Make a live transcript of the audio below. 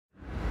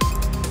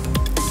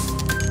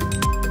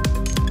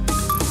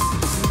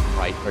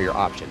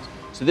your options.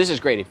 So this is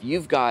great. If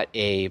you've got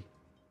if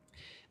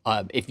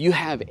you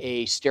have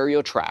a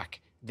stereo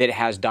track that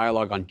has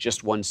dialogue on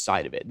just one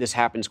side of it, this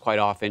happens quite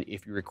often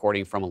if you're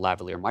recording from a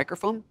lavalier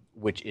microphone,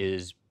 which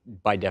is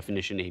by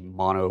definition a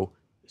mono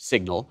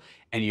signal,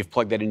 and you've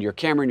plugged that into your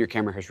camera, and your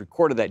camera has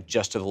recorded that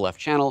just to the left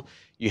channel.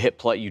 You hit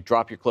play, you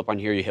drop your clip on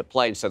here, you hit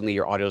play, and suddenly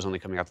your audio is only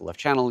coming out the left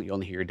channel. You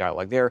only hear your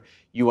dialogue there.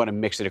 You want to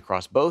mix it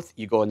across both.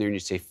 You go in there and you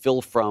say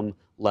fill from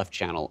left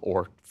channel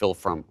or fill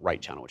from right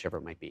channel, whichever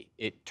it might be.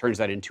 It turns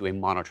that into a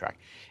mono track.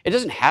 It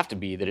doesn't have to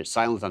be that it's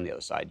silent on the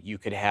other side. You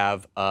could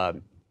have, I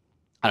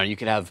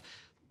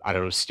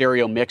don't know,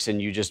 stereo mix,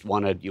 and you just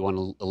want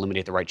to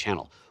eliminate the right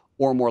channel.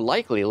 Or more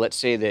likely, let's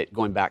say that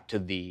going back to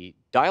the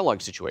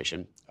dialogue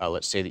situation,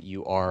 let's say that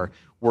you are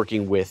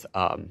working with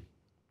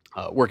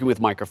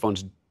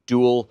microphones,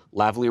 dual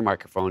lavalier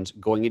microphones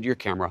going into your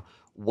camera.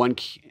 One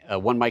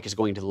mic is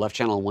going to the left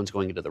channel and one's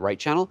going into the right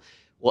channel.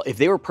 Well, if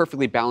they were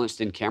perfectly balanced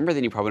in camera,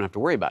 then you probably don't have to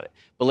worry about it.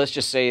 But let's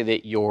just say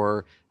that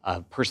your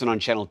person on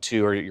channel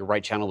 2 or your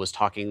right channel was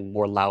talking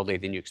more loudly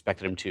than you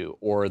expected him to,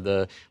 or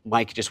the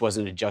mic just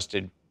wasn't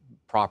adjusted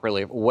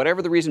properly.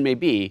 Whatever the reason may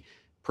be,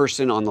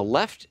 person on the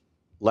left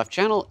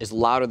channel is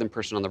louder than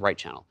person on the right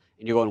channel.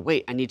 And you're going,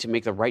 wait, I need to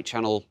make the right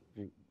channel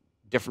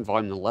different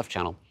volume than the left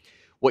channel.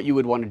 What you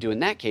would want to do in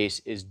that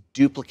case is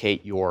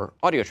duplicate your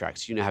audio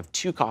tracks. You now have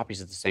 2 copies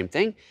of the same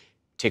thing.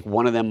 Take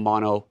one of them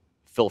mono,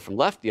 fill from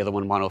left, the other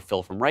one mono,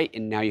 fill from right,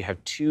 and now you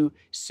have 2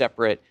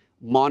 separate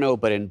mono,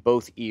 but in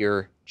both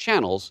ear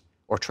channels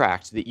or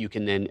tracks that you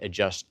can then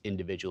adjust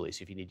individually.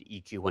 So if you need to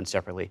EQ one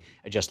separately,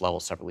 adjust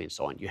levels separately, and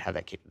so on, you have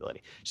that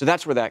capability. So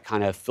that's where that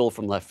kind of fill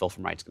from left, fill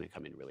from right is going to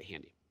come in really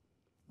handy.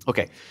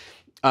 Okay,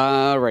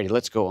 alrighty,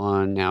 let's go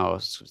on now.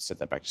 So set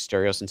that back to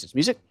stereo since it's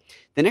music.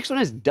 The next one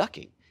is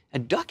ducking.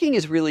 And ducking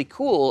is really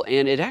cool,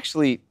 and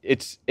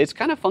it's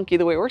kind of funky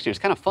the way it works here. It's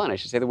kind of fun, I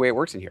should say, the way it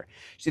works in here.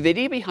 So the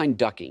idea behind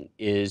ducking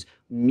is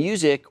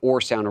music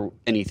or sound or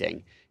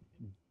anything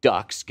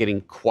ducks,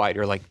 getting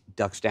quieter, like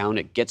ducks down.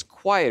 It gets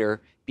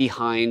quieter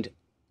behind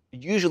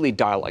usually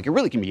dialogue. It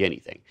really can be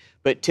anything.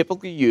 But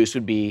typical use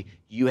would be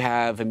you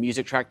have a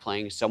music track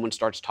playing, someone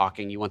starts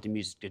talking, you want the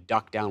music to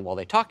duck down while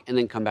they talk and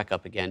then come back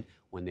up again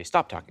when they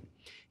stop talking.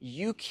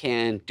 You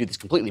can do this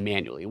completely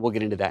manually, and we'll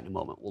get into that in a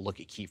moment. We'll look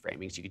at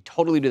keyframing. So you could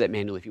totally do that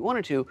manually if you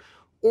wanted to,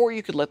 or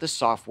you could let the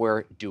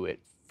software do it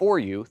for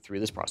you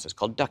through this process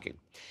called ducking.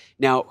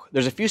 Now,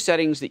 there's a few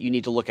settings that you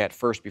need to look at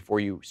first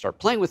before you start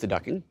playing with the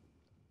ducking.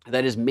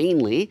 That is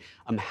mainly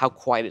how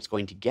quiet it's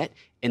going to get,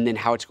 and then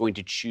how it's going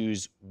to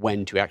choose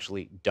when to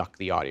actually duck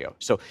the audio.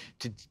 So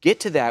to get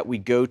to that, we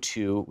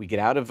get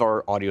out of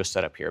our audio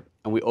setup here,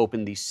 and we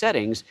open these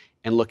settings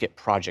and look at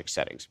project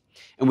settings.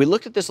 And we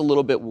looked at this a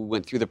little bit. We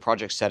went through the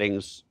project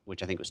settings,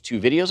 which I think was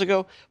 2 videos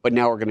ago, but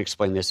now we're going to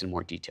explain this in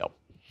more detail.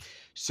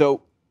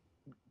 So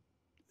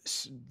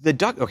the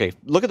duck, okay,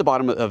 look at the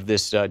bottom of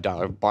this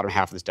bottom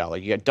half of this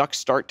dialog. You got duck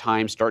start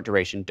time, start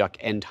duration, duck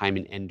end time,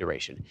 and end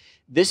duration.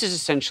 This is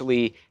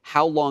essentially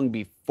how long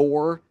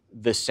before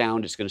the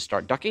sound is going to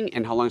start ducking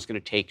and how long it's going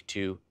to take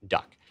to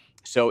duck.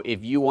 So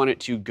if you want it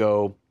to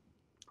go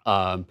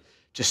to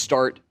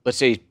start, let's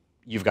say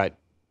you've got,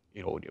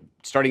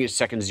 starting at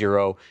second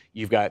 0,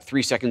 you've got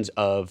 3 seconds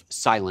of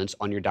silence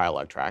on your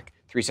dialogue track,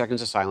 3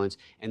 seconds of silence,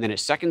 and then at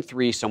second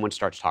 3, someone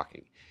starts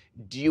talking.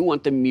 Do you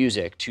want the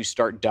music to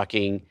start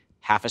ducking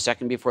half a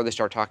second before they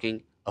start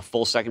talking, a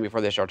full second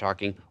before they start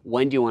talking?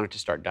 When do you want it to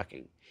start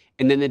ducking?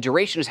 And then the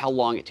duration is how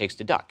long it takes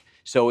to duck.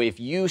 So if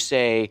you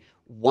say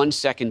 1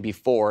 second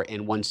before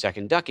and 1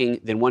 second ducking,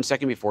 then 1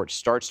 second before it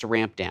starts to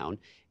ramp down,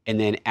 and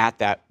then at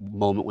that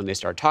moment when they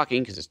start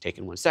talking, because it's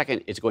taken 1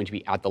 second, it's going to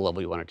be at the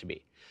level you want it to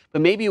be.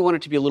 But maybe you want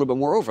it to be a little bit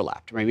more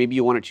overlapped, right? Maybe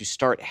you want it to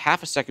start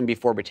half a second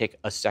before but take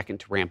a second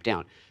to ramp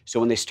down. So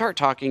when they start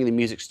talking, the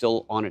music's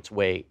still on its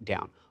way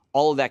down.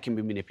 All of that can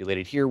be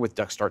manipulated here with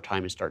duck start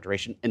time and start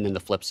duration, and then the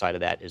flip side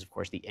of that is, of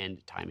course, the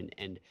end time and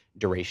end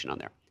duration on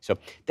there. So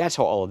that's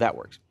how all of that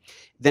works.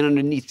 Then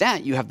underneath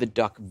that, you have the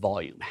duck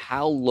volume.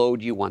 How low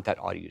do you want that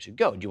audio to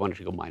go? Do you want it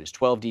to go minus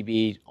 12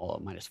 dB,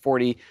 minus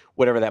 40,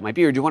 whatever that might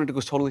be, or do you want it to go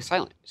totally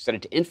silent? Set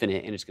it to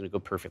infinite, and it's going to go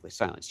perfectly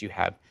silent. So you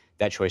have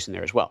that choice in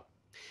there as well.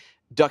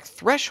 Duck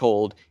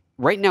threshold,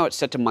 right now it's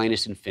set to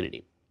minus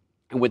infinity.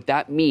 And what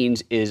that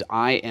means is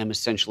I am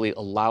essentially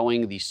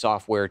allowing the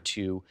software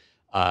to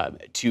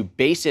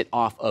base it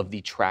off of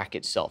the track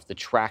itself, the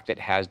track that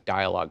has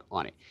dialogue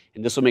on it.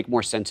 And this will make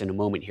more sense in a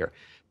moment here.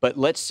 But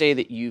let's say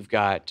that you've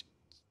got,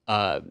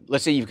 a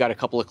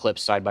couple of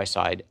clips side by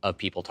side of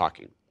people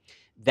talking.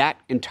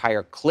 That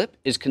entire clip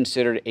is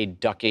considered a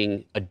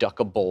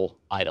duckable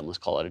item. Let's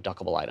call it a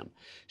duckable item.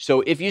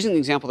 So if using the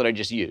example that I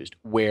just used,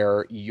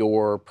 where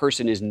your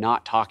person is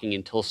not talking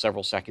until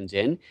several seconds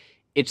in,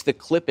 it's the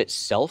clip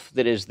itself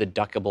that is the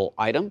duckable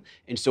item.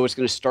 And so it's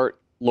going to start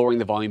lowering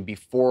the volume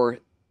before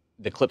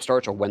the clip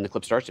starts or when the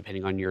clip starts,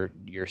 depending on your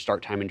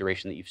start time and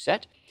duration that you've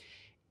set,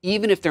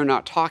 even if they're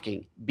not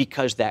talking,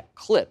 because that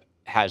clip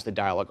has the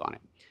dialogue on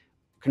it.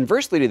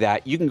 Conversely to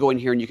that, you can go in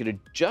here and you can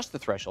adjust the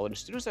threshold. And as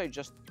soon as I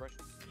adjust the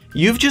threshold,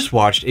 you've just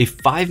watched a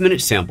 5-minute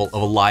sample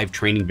of a live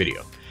training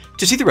video.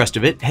 To see the rest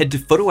of it, head to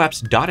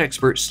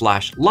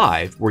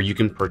photoapps.expert/live where you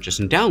can purchase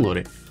and download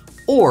it,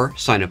 or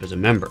sign up as a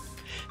member.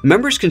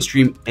 Members can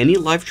stream any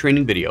live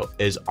training video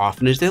as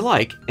often as they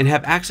like and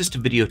have access to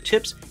video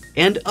tips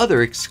and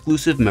other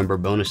exclusive member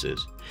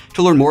bonuses.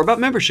 To learn more about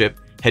membership,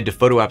 head to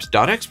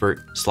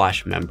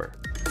photoapps.expert/member.